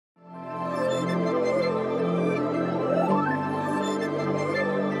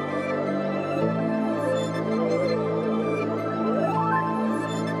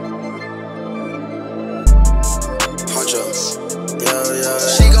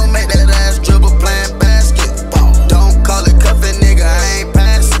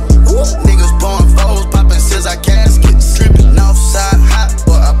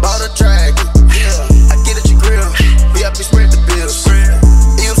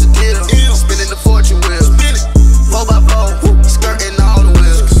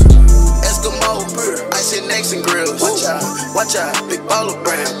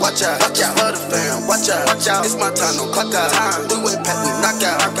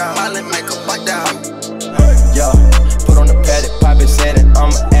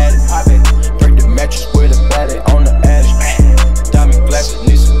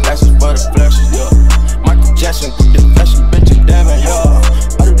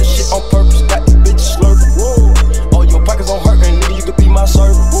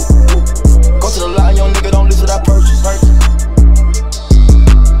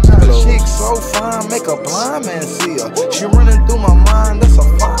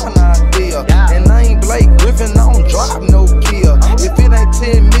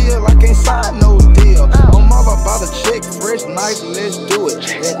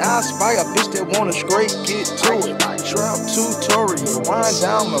going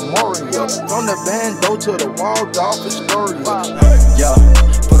down Memorial. From the bando to the Waldorf Astoria. Yeah,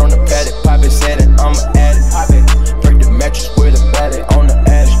 put on the paddock, pop it, said it, I'm an addict. Break the mattress with a battery on the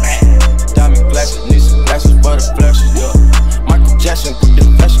attic. Diamond glasses, need some glasses for the flashes, yeah. Michael Jackson with the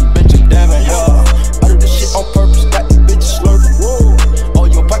fashion, bitch, and Devin, yeah. I do this shit on purpose, got the bitches slurping. All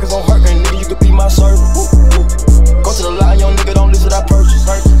your pockets on hurt, and nigga, you could be my servant. Go to the line, young nigga, don't listen to that purchase.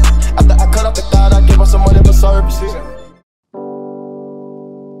 After I cut off the thought, I give her some money for service.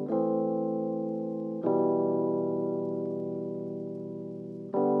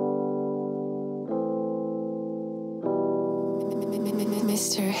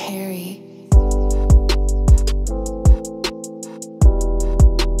 Mr. Harry.